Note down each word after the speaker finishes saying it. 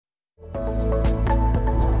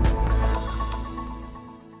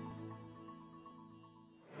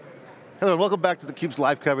Hello, and welcome back to theCUBE's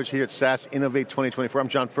live coverage here at SAS Innovate 2024. I'm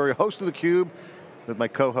John Furrier, host of theCUBE, with my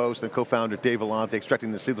co-host and co-founder Dave Vellante,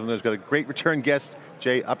 extracting the signal. We've got a great return guest,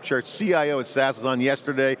 Jay Upchurch, CIO at SAS, was on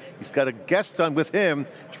yesterday. He's got a guest on with him,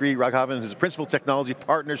 Sri Raghavan, who's a principal technology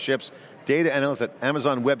partnerships, data analyst at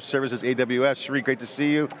Amazon Web Services, AWS. Sri, great to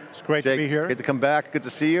see you. It's great Jay, to be here. Great to come back, good to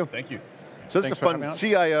see you. Thank you. So this is a fun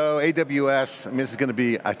CIO, AWS, I mean, this is going to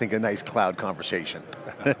be, I think, a nice cloud conversation.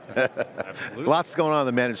 Absolutely. Lots going on in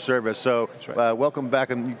the managed service, so right. welcome back.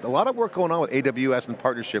 And a lot of work going on with AWS and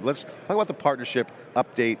partnership. Let's talk about the partnership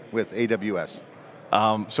update with AWS.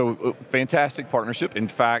 Fantastic partnership. In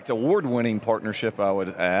fact, award-winning partnership, I would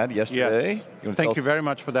add, yesterday. Yes. Thank you very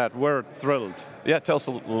much for that. We're thrilled. Yeah, tell us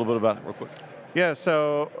a little bit about it real quick. Yeah,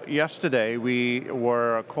 so yesterday we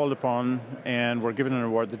were called upon and were given an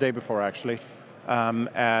award the day before actually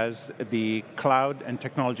as the Cloud and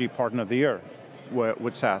Technology Partner of the Year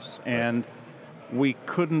with SAS. And we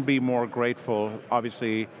couldn't be more grateful,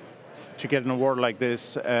 obviously, to get an award like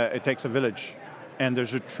this. It takes a village. And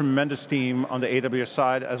there's a tremendous team on the AWS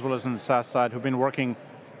side as well as on the SAS side who've been working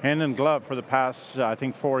hand in glove for the past, I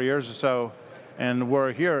think, 4 years or so. And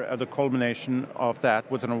we're here at the culmination of that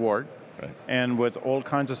with an award. Right. And with all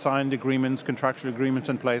kinds of signed agreements, contractual agreements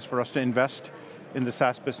in place for us to invest in the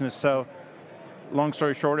SAS business. So, long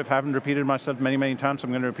story short, if I haven't repeated myself many, many times,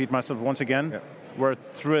 I'm going to repeat myself once again. Yep. We're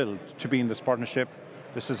thrilled to be in this partnership.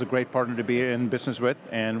 This is a great partner to be in business with,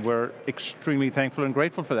 and we're extremely thankful and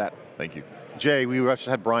grateful for that. Thank you. Jay, we just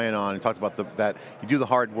had Brian on and talked about that you do the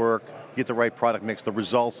hard work, you get the right product mix, the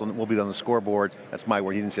results will be on the scoreboard. That's my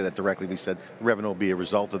word, he didn't say that directly, but he said the revenue will be a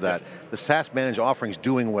result of that. The SAS managed offering is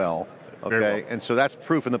doing well. Okay, well. And so that's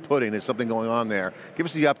proof in the pudding, there's something going on there. Give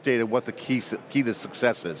us the update of what the key to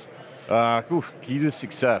success is. Key to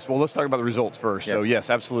success. Well, let's talk about the results first. Yep. So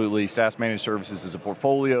yes, absolutely, SAS Managed Services as a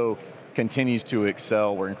portfolio continues to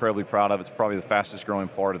excel. We're incredibly proud of it. It's probably the fastest growing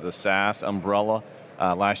part of the SAS umbrella.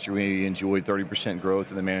 Last year we enjoyed 30%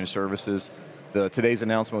 growth in the managed services. Today's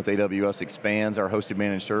announcement with AWS expands our hosted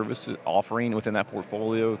managed service offering within that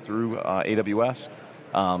portfolio through AWS.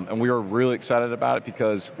 And we are really excited about it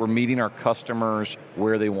because we're meeting our customers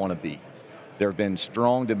where they want to be. There have been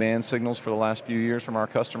strong demand signals for the last few years from our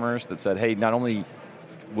customers that said, hey, not only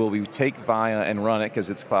will we take Viya and run it because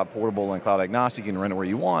it's cloud portable and cloud agnostic, you can run it where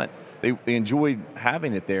you want, they enjoyed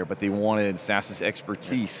having it there, but they wanted SAS's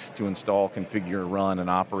expertise to install, configure, run, and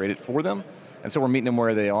operate it for them. And so we're meeting them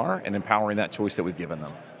where they are and empowering that choice that we've given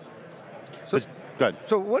them. So, good.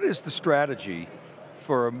 So what is the strategy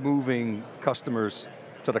for moving customers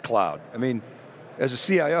to the cloud? I mean, as a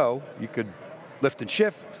CIO, you could lift and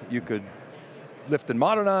shift, you could lift and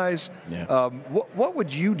modernize. Yeah. What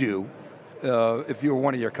would you do if you were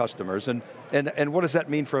one of your customers, and what does that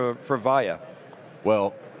mean for Viya?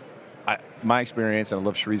 Well, my experience, and I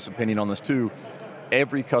love Sri's opinion on this too,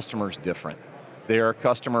 every customer is different. There are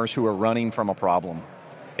customers who are running from a problem,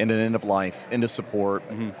 in an end of life, into support,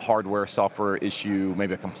 hardware, software issue,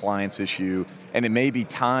 maybe a compliance issue, and it may be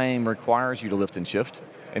time requires you to lift and shift,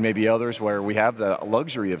 and maybe others where we have the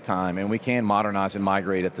luxury of time and we can modernize and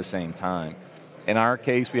migrate at the same time. In our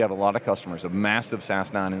case, we have a lot of customers, a massive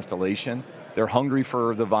SAS 9 installation. They're hungry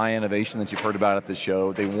for the Viya innovation that you've heard about at the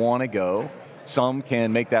show. They want to go. Some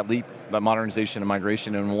can make that leap, that modernization and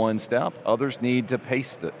migration in one step. Others need to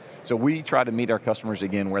pace it. So we try to meet our customers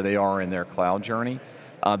again where they are in their cloud journey.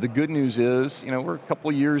 The good news is, we're a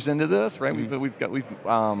couple years into this, right? We've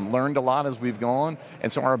learned a lot as we've gone,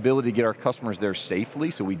 and so our ability to get our customers there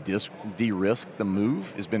safely, so we de-risk the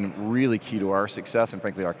move, has been really key to our success and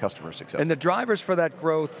frankly our customer success. And the drivers for that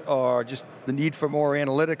growth are just the need for more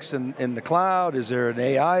analytics in the cloud. Is there an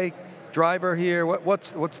AI driver here?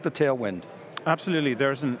 What's the tailwind? Absolutely,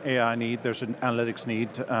 there's an AI need, there's an analytics need.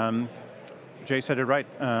 Jay said it right.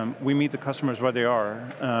 We meet the customers where they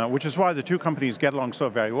are, which is why the two companies get along so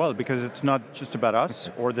very well, because it's not just about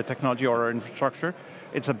us or the technology or our infrastructure,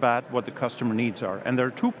 it's about what the customer needs are. And there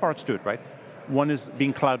are two parts to it, right? One is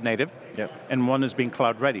being cloud native, and one is being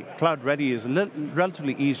cloud ready. Cloud ready is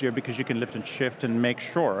relatively easier because you can lift and shift and make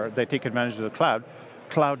sure they take advantage of the cloud.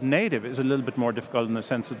 Cloud native is a little bit more difficult in the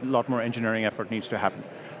sense that a lot more engineering effort needs to happen.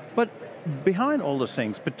 But behind all those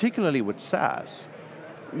things, particularly with SAS,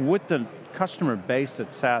 with the customer base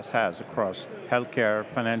that SAS has across healthcare,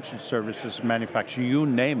 financial services, manufacturing, you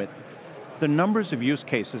name it, the numbers of use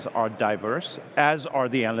cases are diverse, as are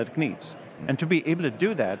the analytic needs. And to be able to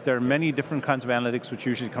do that, there are many different kinds of analytics which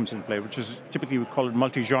usually comes into play, which is typically we call it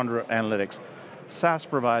multi-genre analytics. SAS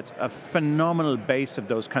provides a phenomenal base of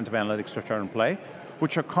those kinds of analytics which are in play,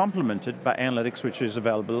 which are complemented by analytics, which is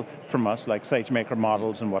available from us, like SageMaker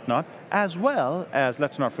models and whatnot, as well as,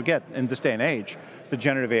 let's not forget, in this day and age, the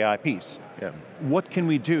generative AI piece. Yeah. What can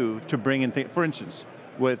we do to bring in, for instance,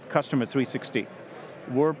 with Customer 360,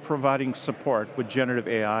 we're providing support with generative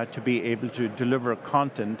AI to be able to deliver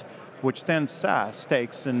content, which then SAS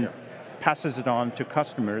takes and passes it on to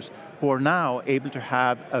customers who are now able to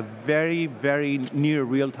have a very, very near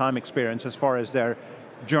real-time experience as far as their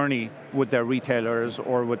journey with their retailers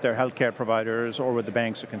or with their healthcare providers or with the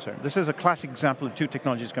banks are concerned. This is a classic example of two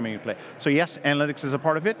technologies coming into play. So yes, analytics is a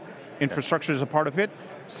part of it, infrastructure is a part of it,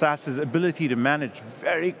 SAS's ability to manage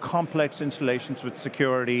very complex installations with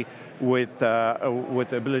security, with the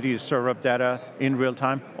ability to serve up data in real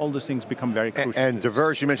time, all those things become very crucial. And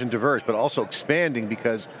diverse, you mentioned diverse, but also expanding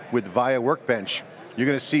because with Viya Workbench, you're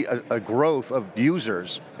going to see a growth of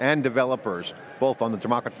users and developers, both on the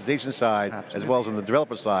democratization side as well as on the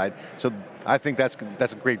developer side. So I think that's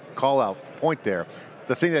a great call out point there.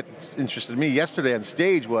 The thing that interested me yesterday on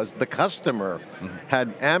stage was the customer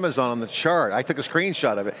had Amazon on the chart. I took a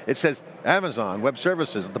screenshot of it. It says Amazon Web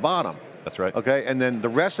Services at the bottom. That's right. Okay, and then the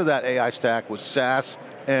rest of that AI stack was SaaS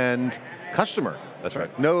and customer. That's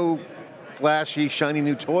right. No flashy, shiny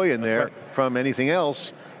new toy in there from anything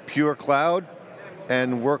else. Pure cloud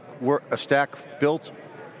and a stack built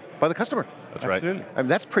by the customer. That's right. Absolutely. I mean,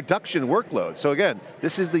 that's production workload. So again,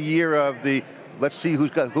 this is the year of the, let's see who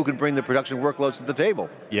can bring the production workloads to the table.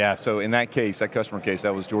 Yeah, so in that case, that customer case,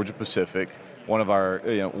 that was Georgia Pacific, one of our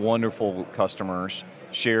wonderful customers,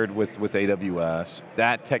 shared with AWS.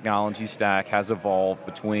 That technology stack has evolved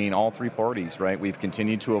between all three parties, right? We've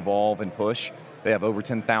continued to evolve and push. They have over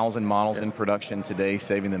 10,000 models in production today,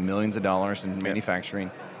 saving them millions of dollars in manufacturing.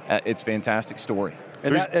 It's a fantastic story.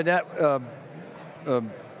 And that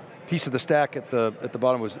piece of the stack at the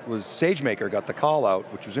bottom was SageMaker got the call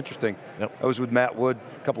out, which was interesting. Yep. I was with Matt Wood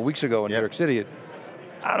a couple weeks ago in New York City.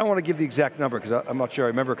 I don't want to give the exact number because I'm not sure I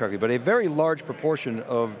remember correctly, but a very large proportion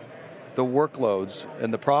of the workloads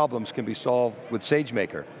and the problems can be solved with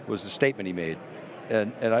SageMaker, was the statement he made.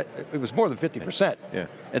 And it was more than 50%. Yeah.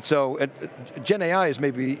 And so Gen AI is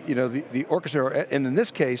maybe the orchestrator, and in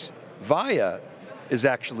this case, Viya is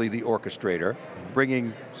actually the orchestrator,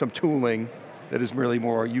 bringing some tooling that is really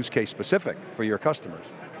more use case specific for your customers.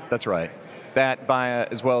 That's right. That Viya,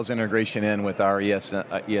 as well as integration in with our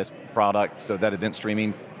ES product, so that event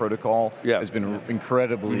streaming protocol has been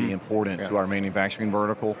incredibly important to our manufacturing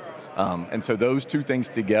vertical. And so those two things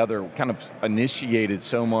together kind of initiated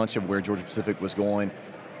so much of where Georgia Pacific was going,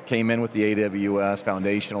 came in with the AWS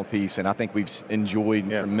foundational piece, and I think we've enjoyed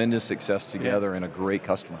tremendous success together and a great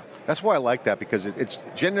customer. That's why I like that, because it's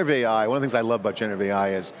generative AI. One of the things I love about generative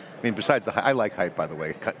AI is, I mean, besides I like hype, by the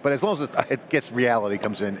way, but as long as it gets reality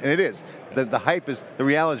comes in, and it is, the hype is, the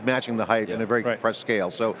reality is matching the hype in a very compressed scale.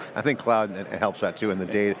 So I think cloud helps that too, and the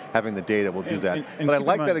data, having the data will do that. And but I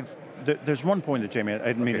like that. There's one point that Jamie, I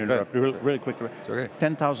didn't mean to interrupt, really quickly. It's okay.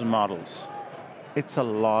 10,000 models. It's a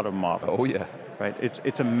lot of models. Oh yeah. Right,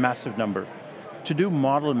 it's a massive number. To do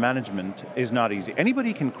model management is not easy.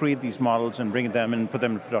 Anybody can create these models and bring them and put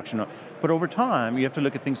them in production. But over time, you have to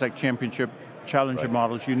look at things like championship, challenger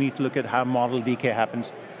models. You need to look at how model decay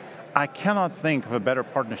happens. I cannot think of a better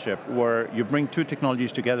partnership where you bring two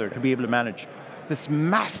technologies together to be able to manage this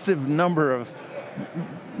massive number of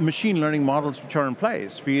machine learning models which are in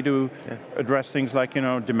place for you to address things like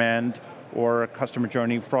demand or customer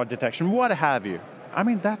journey, fraud detection, what have you. I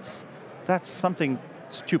mean, that's something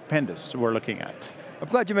stupendous we're looking at. I'm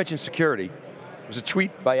glad you mentioned security. There was a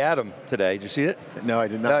tweet by Adam today, did you see it? No, I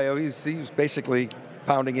did not. No, he was basically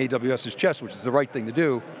pounding AWS's chest, which is the right thing to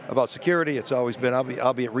do about security. It's always been,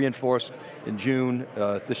 albeit reinforced in June.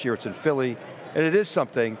 This year it's in Philly. And it is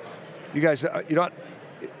something, you guys,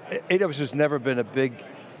 AWS has never been a big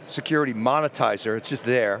security monetizer. It's just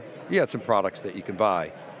there. You got some products that you can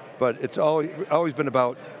buy. But it's always been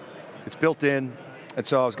about, it's built in. And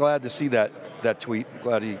so I was glad to see that tweet.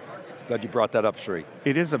 Glad you brought that up, Sri.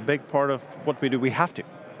 It is a big part of what we do. We have to,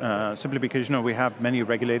 simply because we have many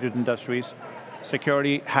regulated industries.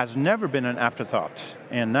 Security has never been an afterthought,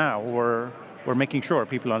 and now we're making sure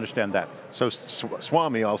people understand that. So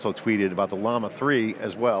Swami also tweeted about the Llama 3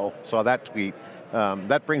 as well. Saw that tweet.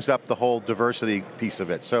 That brings up the whole diversity piece of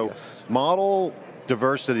it. So model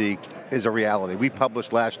diversity is a reality. We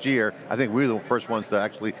published last year, I think we were the first ones to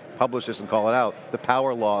actually publish this and call it out, the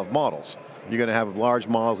power law of models. You're going to have large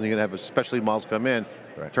models and you're going to have specialty models come in.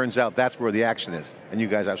 Right. Turns out that's where the action is. And you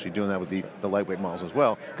guys are actually doing that with the lightweight models as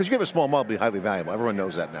well. Because you give a small model, it'll be highly valuable. Everyone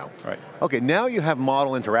knows that now. Right. Okay, now you have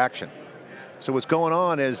model interaction. So what's going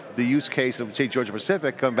on is the use case of, say, Georgia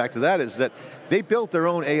Pacific, coming back to that, is that they built their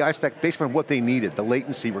own AI stack based on what they needed, the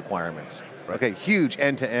latency requirements. Right. Okay, huge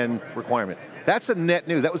end-to-end requirement. That's a net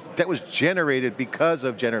new, that was generated because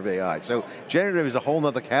of generative AI. So generative is a whole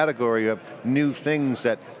other category of new things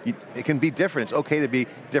that it can be different. It's okay to be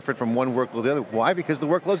different from one workload to the other. Why? Because the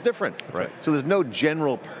workload's different. Right. So there's no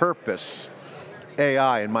general purpose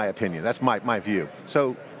AI, in my opinion. That's my view.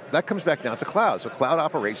 So that comes back down to cloud. So cloud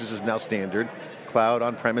operations is now standard, cloud,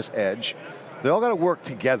 on-premise, edge. They all got to work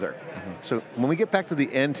together. So when we get back to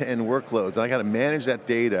the end-to-end workloads, and I got to manage that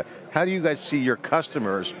data, how do you guys see your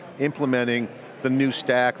customers implementing the new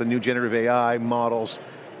stack, the new generative AI models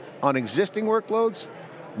on existing workloads,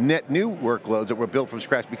 net new workloads that were built from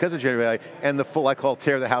scratch because of generative AI, and the full, I call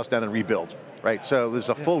tear the house down and rebuild, right? So there's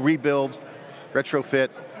a full rebuild, retrofit,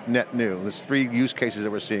 net new. There's 3 use cases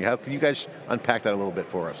that we're seeing. How can you guys unpack that a little bit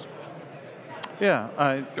for us?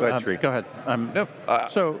 Yeah, go ahead, Sri. Go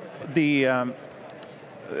ahead. So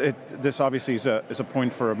this obviously is a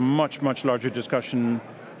point for a much, much larger discussion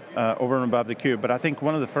over and above theCUBE, but I think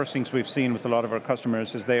one of the first things we've seen with a lot of our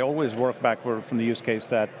customers is they always work backward from the use case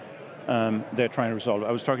that they're trying to resolve.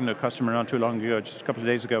 I was talking to a customer not too long ago, just a couple of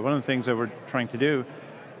days ago. One of the things they were trying to do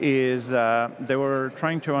is they were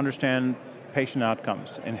trying to understand patient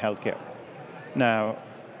outcomes in healthcare. Now,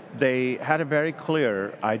 they had a very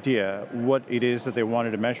clear idea what it is that they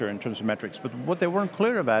wanted to measure in terms of metrics, but what they weren't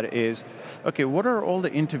clear about is, okay, what are all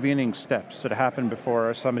the intervening steps that happen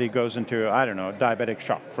before somebody goes into, I don't know, diabetic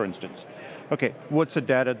shock, for instance? Okay, what's the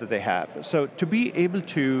data that they have? So to be able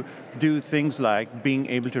to do things like being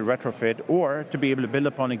able to retrofit or to be able to build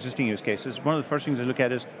upon existing use cases, one of the first things to look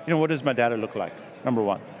at is, what does my data look like, number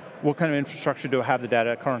one? What kind of infrastructure do I have the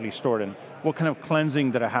data currently stored in? What kind of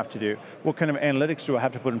cleansing that I have to do? What kind of analytics do I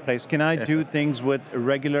have to put in place? Can I do things with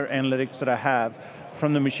regular analytics that I have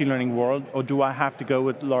from the machine learning world, or do I have to go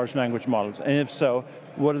with large language models? And if so,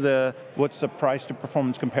 what's the price to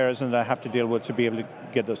performance comparison that I have to deal with to be able to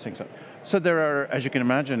get those things up? So there are, as you can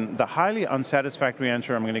imagine, the highly unsatisfactory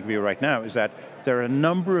answer I'm going to give you right now is that there are a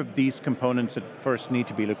number of these components that first need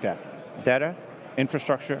to be looked at. Data,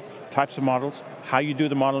 infrastructure, types of models, how you do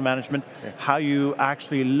the model management, how you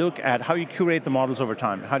actually look at, how you curate the models over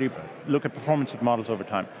time, how do you look at performance of models over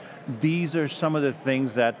time. These are some of the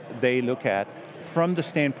things that they look at from the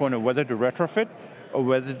standpoint of whether to retrofit, or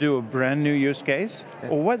whether to do a brand new use case,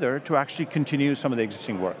 or whether to actually continue some of the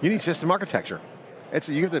existing work. You need system architecture.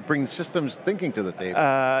 You have to bring systems thinking to the table.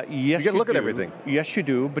 Yes, you got to look at everything. Yes, you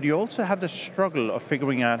do, but you also have the struggle of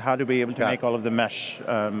figuring out how to be able to make all of the mesh,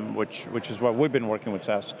 which is what we've been working with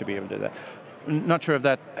SAS to be able to do that. Not sure if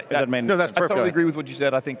that made... No, that's perfect. I totally agree with what you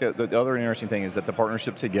said. I think that the other interesting thing is that the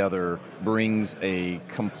partnership together brings a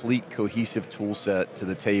complete cohesive tool set to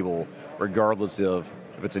the table, regardless of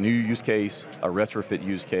if it's a new use case, a retrofit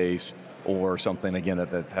use case, or something, again,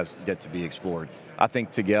 that has yet to be explored. I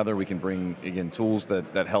think together we can bring, again, tools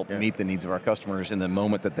that help meet the needs of our customers in the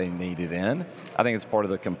moment that they need it in. I think it's part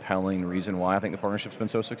of the compelling reason why I think the partnership's been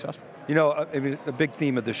so successful. I mean, a big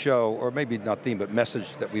theme of the show, or maybe not theme, but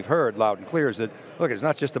message that we've heard loud and clear is that, look, it's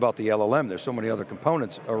not just about the LLM, there's so many other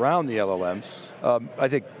components around the LLM. I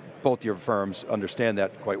think both your firms understand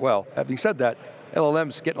that quite well. Having said that,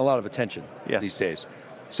 LLM's getting a lot of attention these days.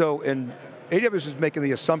 So, AWS is making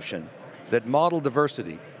the assumption that model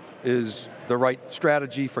diversity is the right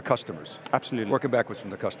strategy for customers. Absolutely. Working backwards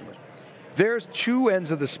from the customers. There's 2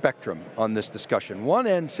 ends of the spectrum on this discussion. One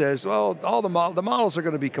end says, well, all the models are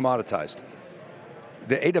going to be commoditized.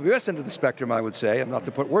 The AWS end of the spectrum, I would say, not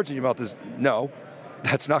to put words in your mouth, is no,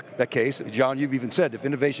 that's not the case. John, you've even said, if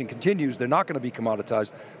innovation continues, they're not going to be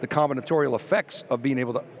commoditized. The combinatorial effects of being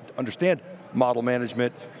able to understand model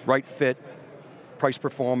management, right fit, price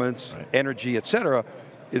performance, energy, et cetera,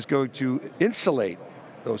 is going to insulate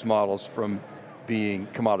those models from being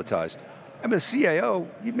commoditized. I'm a CIO,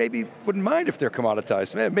 you maybe wouldn't mind if they're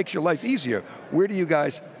commoditized. Man, it makes your life easier. Where do you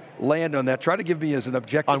guys land on that? Try to give me as an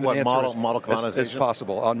objective on what answer model commoditization? As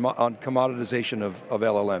possible, on commoditization of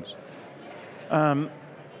LLMs.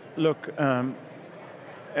 Look,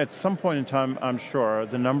 at some point in time, I'm sure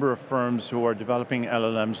the number of firms who are developing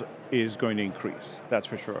LLMs is going to increase, that's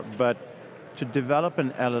for sure. But to develop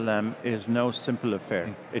an LLM is no simple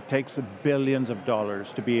affair. It takes billions of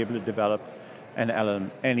dollars to be able to develop an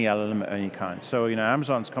LLM, any LLM of any kind. So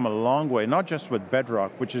Amazon's come a long way, not just with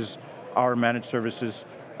Bedrock, which is our managed services.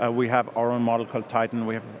 We have our own model called Titan.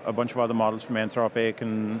 We have a bunch of other models from Anthropic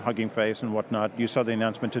and Hugging Face and whatnot. You saw the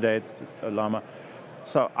announcement today, Llama.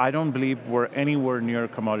 So I don't believe we're anywhere near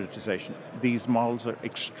commoditization. These models are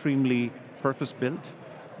extremely purpose-built.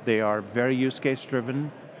 They are very use case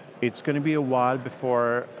driven. It's going to be a while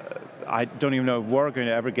before I don't even know if we're going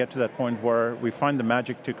to ever get to that point where we find the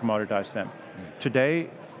magic to commoditize them. Today,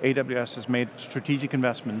 AWS has made strategic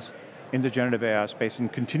investments in the generative AI space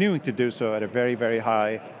and continuing to do so at a very, very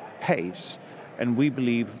high pace. And we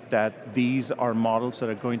believe that these are models that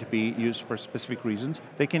are going to be used for specific reasons.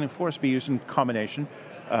 They can, of course, be used in combination,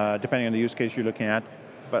 depending on the use case you're looking at,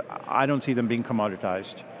 but I don't see them being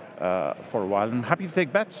commoditized for a while, and happy to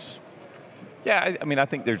take bets. Yeah, I mean, I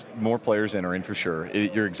think there's more players entering for sure.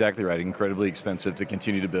 You're exactly right, incredibly expensive to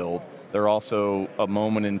continue to build. They're also a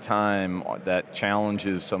moment in time that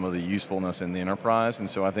challenges some of the usefulness in the enterprise, and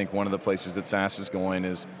so I think one of the places that SAS is going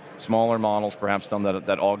is smaller models, perhaps some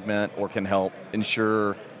that augment or can help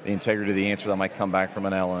ensure the integrity of the answer that might come back from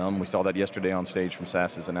an LM. We saw that yesterday on stage from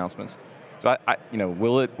SAS's announcements. So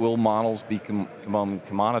will models become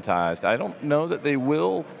commoditized? I don't know that they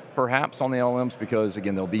will, perhaps on the LLMs, because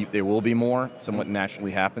again, there will be more, somewhat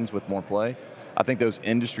naturally happens with more play. I think those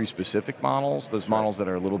industry-specific models, those models that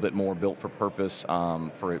are a little bit more built for purpose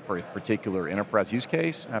for a particular enterprise use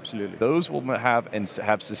case, absolutely, those will have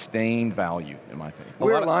sustained value, in my opinion.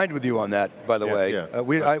 We're aligned with you on that, by the way. Yeah.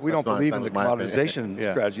 We don't believe in the commoditization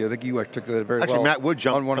strategy. I think you articulated very well. Actually, Matt Wood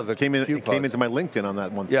on one of the came into my LinkedIn on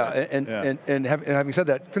that one. Yeah, and having said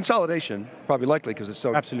that, consolidation, probably likely because it's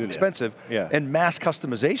so expensive, and mass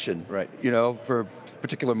customization, for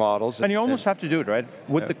particular models. And you almost have to do it, right?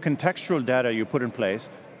 With the contextual data you put in place,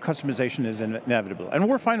 customization is inevitable. And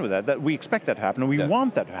we're fine with that we expect that to happen, and we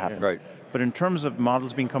want that to happen. Right. But in terms of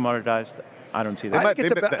models being commoditized, I don't see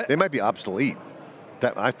that. They might be obsolete.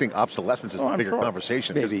 I think obsolescence is a bigger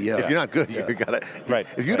conversation. Maybe, yeah. If you're not good, you gotta. Right.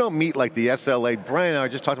 If you don't meet like the SLA, Brian and I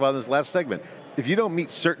just talked about in this last segment, if you don't meet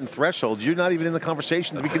certain thresholds, you're not even in the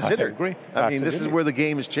conversation to be considered. I agree. I mean, this is where the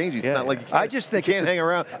game is changing. It's not like you can't hang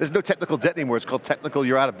around. There's no technical debt anymore. It's called technical,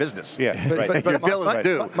 you're out of business. Yeah. But your bill is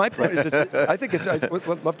due. My point is, I think I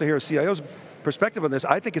would love to hear a CIO's perspective on this.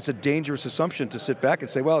 I think it's a dangerous assumption to sit back and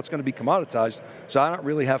say, well, it's going to be commoditized, so I don't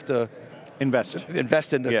really have to invest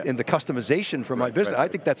in the customization for my business. I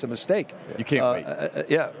think that's a mistake. You can't wait.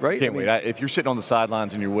 Right? You can't wait. If you're sitting on the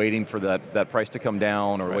sidelines and you're waiting for that price to come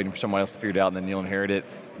down or waiting for someone else to figure it out and then you'll inherit it,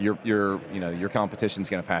 your competition's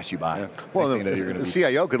going to pass you by. Yeah. Well, the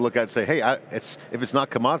CIO could look at it and say, hey, if it's not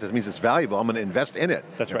commoditized, it means it's valuable, I'm going to invest in it.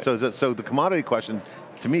 That's right. So the commodity question,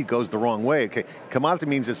 to me, goes the wrong way. Okay, commodity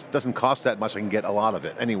means it doesn't cost that much, I can get a lot of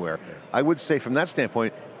it anywhere. I would say from that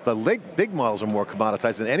standpoint, the big models are more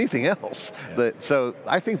commoditized than anything else. Yeah. So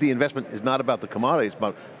I think the investment is not about the commodity, it's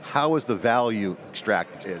about how is the value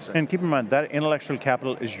extracted. And keep in mind, that intellectual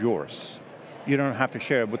capital is yours. You don't have to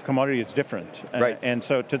share it. With commodity, it's different. Right. And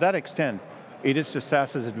so to that extent, it is to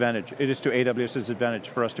SAS's advantage, it is to AWS's advantage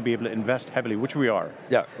for us to be able to invest heavily, which we are.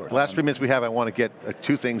 Yeah, of course. The last 3 minutes we have, I want to get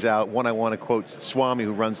two things out. One, I want to quote Swami,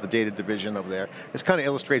 who runs the data division over there. This kind of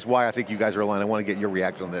illustrates why I think you guys are aligned. I want to get your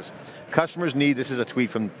reaction on this. Customers need, this is a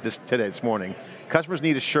tweet from this morning, customers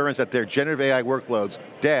need assurance that their generative AI workloads,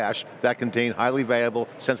 that contain highly valuable,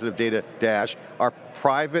 sensitive data, are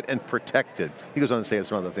private and protected. He goes on to say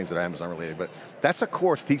some other things that are Amazon related, but that's a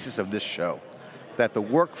core thesis of this show. That the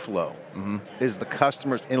workflow is the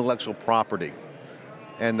customer's intellectual property.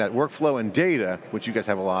 And that workflow and data, which you guys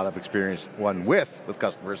have a lot of experience, with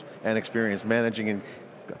customers, and experience managing and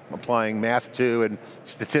applying math to, and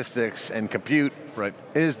statistics and compute,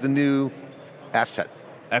 is the new asset.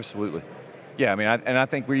 Absolutely. Yeah, I mean, I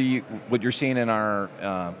think what you're seeing in our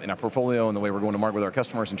portfolio and the way we're going to market with our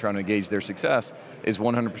customers and trying to engage their success is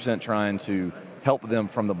 100% trying to help them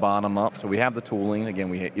from the bottom up. So we have the tooling, again,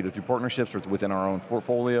 we either through partnerships or within our own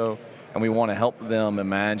portfolio, and we want to help them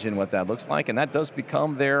imagine what that looks like, and that does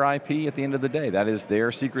become their IP at the end of the day. That is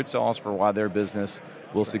their secret sauce for why their business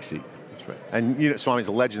will succeed. That's right. And Swami's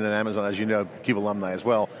a legend at Amazon, as you know, CUBE alumni as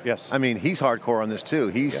well. Yes. I mean, he's hardcore on this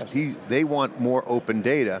too. They want more open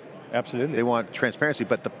data. Absolutely. They want transparency,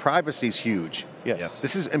 but the privacy's huge. Yes.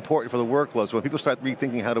 This is important for the workload, so when people start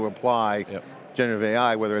rethinking how to apply generative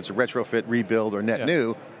AI, whether it's a retrofit, rebuild, or net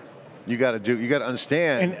new, you got to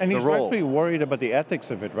understand and the he's role. rightly worried about the ethics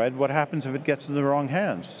of it, right? What happens if it gets in the wrong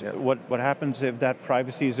hands? Yeah. What happens if that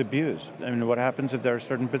privacy is abused? I mean, what happens if there are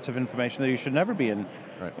certain bits of information that you should never be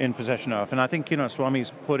in possession of? And I think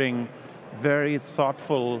Swami's putting very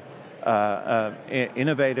thoughtful,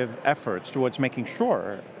 innovative efforts towards making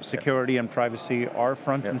sure security and privacy are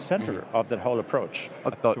front and center of that whole approach. I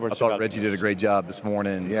thought Reggie did a great job this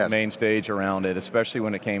morning, main stage around it, especially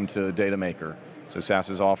when it came to Data Maker. So SAS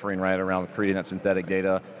is offering right around creating that synthetic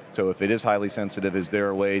data. So if it is highly sensitive, is there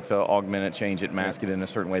a way to augment it, change it, mask it in a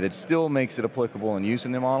certain way that still makes it applicable and used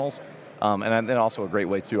in the models? And then also a great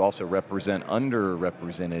way to also represent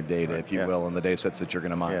underrepresented data, if you will, in the data sets that you're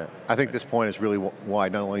going to mine. Yeah. I think this point is really why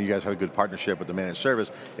not only you guys have a good partnership with the managed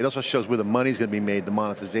service, it also shows where the money's going to be made, the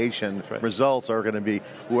monetization results are going to be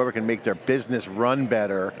whoever can make their business run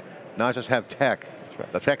better, not just have tech.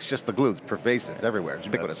 The tech's just the glue, it's pervasive, it's everywhere, it's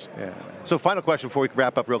ubiquitous. So final question before we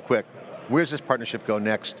wrap up real quick. Where's this partnership go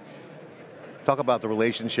next? Talk about the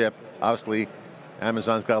relationship. Obviously,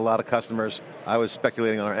 Amazon's got a lot of customers. I was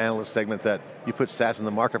speculating on our analyst segment that you put SAS in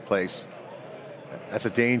the marketplace. That's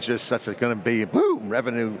that's going to be, boom,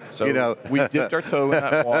 revenue, So we dipped our toe in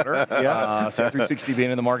that water. SAS 360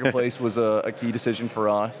 being in the marketplace was a key decision for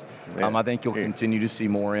us. I think you'll continue to see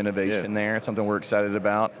more innovation there. It's something we're excited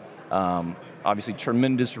about. Obviously,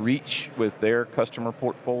 tremendous reach with their customer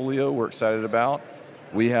portfolio we're excited about.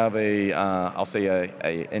 We have I'll say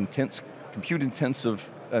a compute-intensive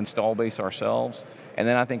install base ourselves, and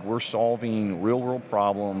then I think we're solving real-world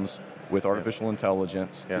problems with artificial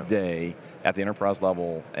intelligence today at the enterprise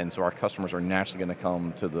level, and so our customers are naturally going to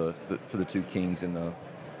come to the two kings in the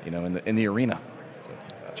arena.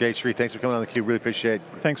 Jay, Sri, thanks for coming on theCUBE, really appreciate it.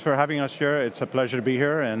 Thanks for having us here. It's a pleasure to be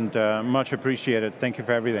here, and much appreciated. Thank you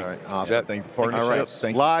for everything. All right, awesome. Thank you for the partnership.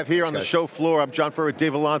 Thank Live here on the show floor, I'm John Furrier with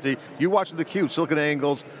Dave Vellante. You're watching theCUBE,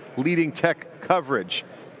 SiliconANGLE's leading tech coverage.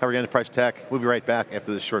 Covering enterprise tech. We'll be right back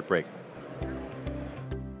after this short break.